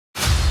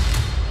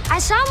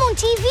saw him on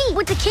TV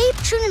with the cape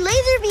shooting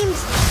laser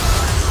beams.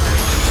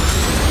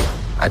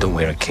 I don't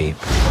wear a cape.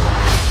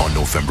 On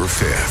November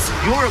 5th.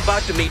 You're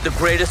about to meet the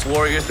greatest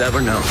warriors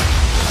ever known.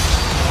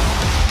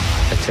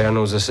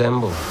 Eternals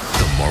assemble.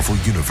 The Marvel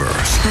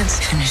Universe. Let's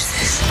finish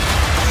this.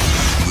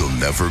 Will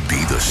never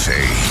be the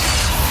same.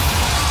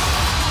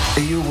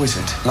 Are you a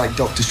wizard, like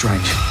Doctor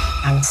Strange?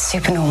 I'm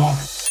super normal.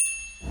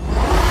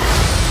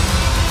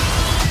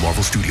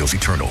 Marvel Studios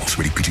Eternals,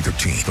 rated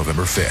PG-13,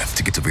 November 5th.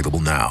 Tickets available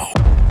now.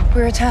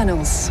 We're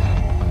Eternals.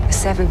 For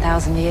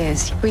 7,000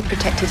 years, we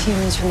protected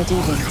humans from the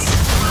deviants.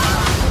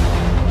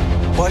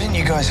 Why didn't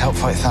you guys help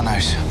fight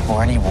Thanos?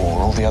 Or any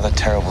war, all the other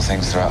terrible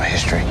things throughout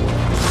history?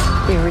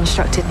 We were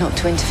instructed not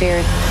to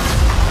interfere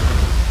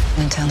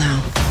until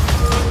now.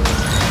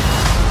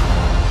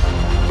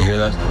 You hear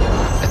that?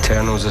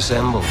 Eternals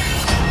assemble.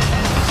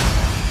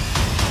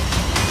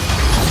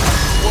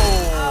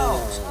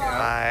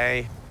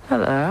 Hi.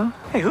 Hello.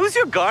 Hey, who's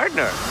your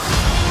gardener?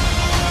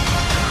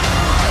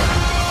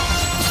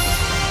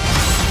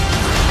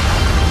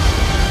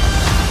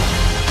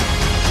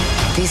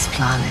 This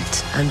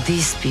planet and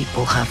these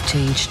people have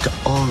changed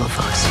all of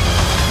us.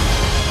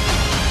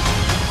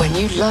 When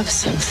you love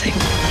something,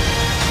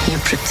 you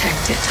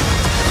protect it.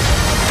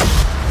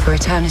 For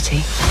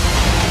eternity.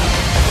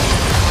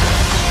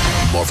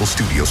 Marvel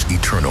Studios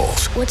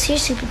Eternals. What's your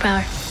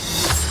superpower?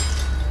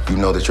 You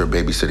know that your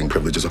babysitting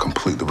privileges are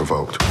completely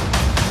revoked.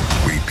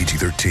 Rated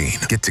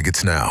PG-13. Get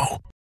tickets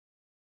now.